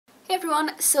Hey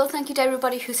everyone, so thank you to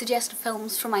everybody who suggested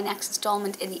films for my next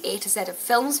installment in the A to Z of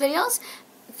Films videos.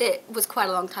 That was quite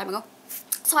a long time ago.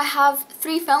 So I have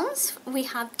 3 films. We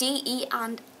have D, E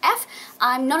and F.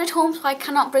 I'm not at home so I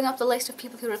cannot bring up the list of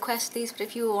people who requested these, but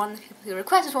if you were one of the people who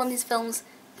requested one of these films,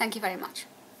 thank you very much.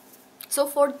 So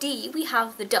for D we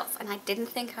have The Duff, and I didn't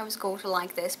think I was going to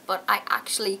like this, but I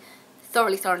actually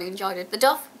thoroughly enjoyed it. The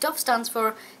Duff stands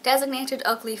for Designated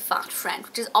Ugly Fat Friend,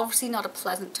 which is obviously not a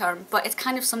pleasant term, but it's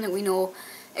kind of something we know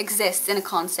exists in a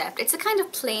concept. It's a kind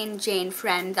of plain Jane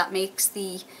friend that makes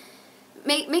it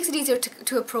easier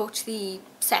to approach the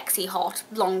sexy, hot,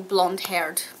 long,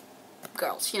 blonde-haired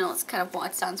girls. You know, it's kind of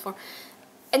what it stands for.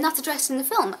 And that's addressed in the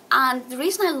film. And the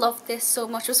reason I loved this so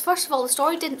much was, first of all, the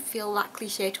story didn't feel that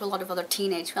cliche to a lot of other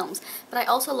teenage films, but I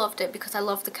also loved it because I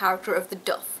loved the character of the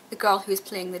Duff, the girl who's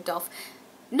playing the Duff.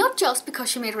 Not just because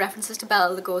she made references to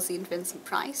Bela Lugosi and Vincent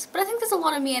Price, but I think there's a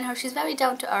lot of me in her. She's very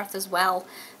down to earth as well.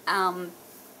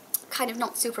 Kind of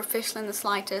not superficial in the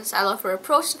slightest. I love her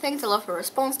approach to things, I love her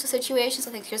response to situations.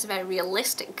 I think she's a very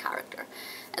realistic character.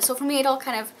 And so for me it all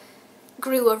kind of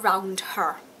grew around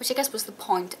her, which I guess was the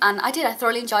point. And I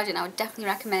thoroughly enjoyed it and I would definitely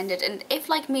recommend it. And if,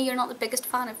 like me, you're not the biggest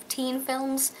fan of teen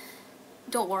films,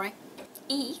 don't worry.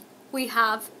 E, we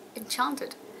have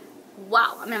Enchanted.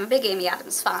 Wow, I mean, I'm a big Amy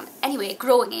Adams fan. Anyway,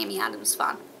 growing Amy Adams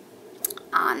fan.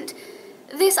 And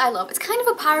this I love. It's kind of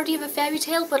a parody of a fairy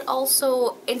tale, but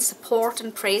also in support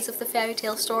and praise of the fairy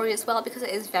tale story as well, because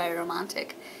it is very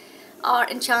romantic. Our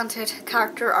enchanted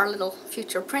character, our little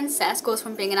future princess, goes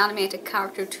from being an animated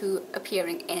character to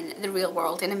appearing in the real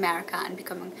world in America and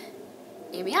becoming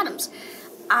Amy Adams.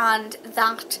 And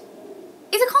that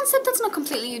is a concept that's not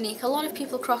completely unique. A lot of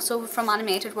people cross over from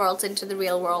animated worlds into the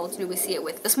real world. You know, we see it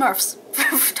with the Smurfs,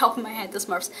 top of my head, the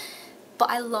Smurfs. But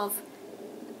I love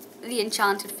the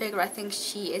enchanted figure. I think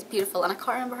she is beautiful, and I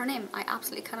can't remember her name. I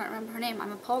absolutely cannot remember her name.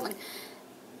 I'm appalling.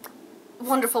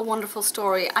 Wonderful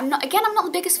story. I'm not the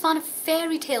biggest fan of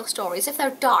fairy tale stories. If they're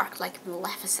dark, like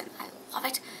Maleficent, I love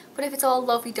it. But if it's all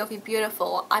lovey-dovey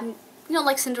beautiful, I'm, you know,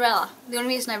 like Cinderella. The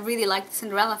only reason I really liked the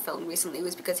Cinderella film recently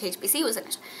was because HBC was in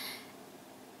it.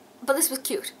 But this was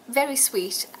cute, very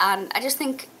sweet, and I just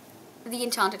think the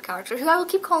enchanted character, who I will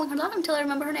keep calling her that until I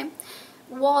remember her name,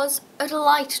 was a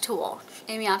delight to watch.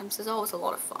 Amy Adams is always a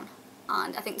lot of fun.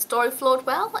 And I think the story flowed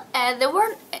well. There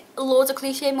weren't loads of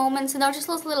cliche moments, and there were just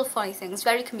loads of little funny things,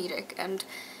 very comedic, and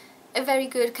a very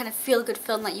good kind of feel-good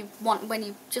film that you want when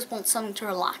you just want something to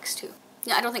relax to.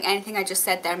 Yeah, I don't think anything I just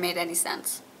said there made any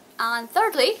sense. And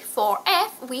thirdly, for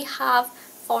F, we have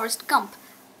Forrest Gump.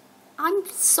 I'm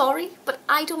sorry, but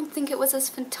I don't think it was as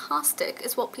fantastic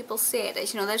as what people say it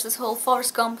is. You know, there's this whole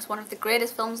Forrest Gump is one of the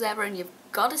greatest films ever and you've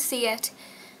got to see it.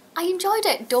 I enjoyed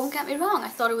it, don't get me wrong, I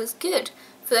thought it was good.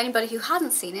 For anybody who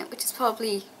hasn't seen it, which is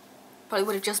probably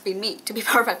would have just been me, to be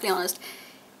perfectly honest.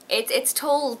 It's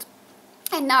told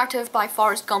a narrative by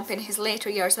Forrest Gump in his later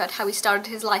years about how he started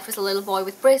his life as a little boy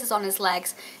with braces on his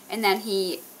legs, and then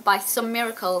he, by some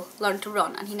miracle, learned to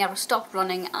run, and he never stopped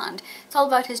running, and it's all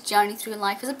about his journey through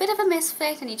life as a bit of a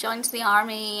misfit, and he joins the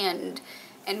army, and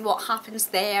what happens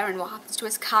there, and what happens to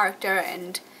his character,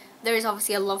 and there is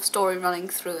obviously a love story running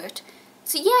through it.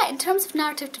 So yeah, in terms of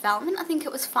narrative development, I think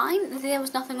it was fine. There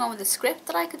was nothing wrong with the script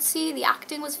that I could see, the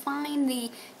acting was fine,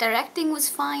 the directing was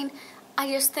fine. I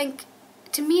just think,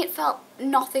 to me it felt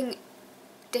nothing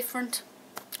different.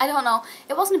 I don't know,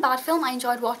 it wasn't a bad film, I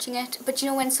enjoyed watching it, but you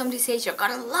know when somebody says you're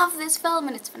gonna love this film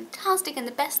and it's fantastic and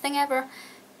the best thing ever,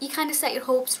 you kind of set your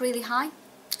hopes really high.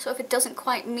 So if it doesn't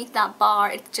quite meet that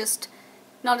bar, it's just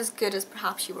not as good as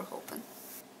perhaps you were hoping.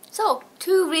 So,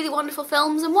 2 really wonderful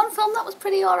films and 1 film that was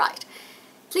pretty alright.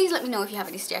 Please let me know if you have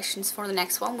any suggestions for the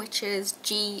next one, which is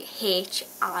G, H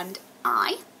and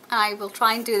I. And I will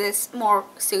try and do this more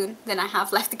soon than I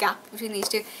have left the gap between these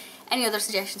 2. Any other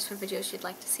suggestions for videos you'd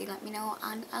like to see, let me know,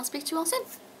 and I'll speak to you all soon.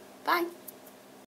 Bye!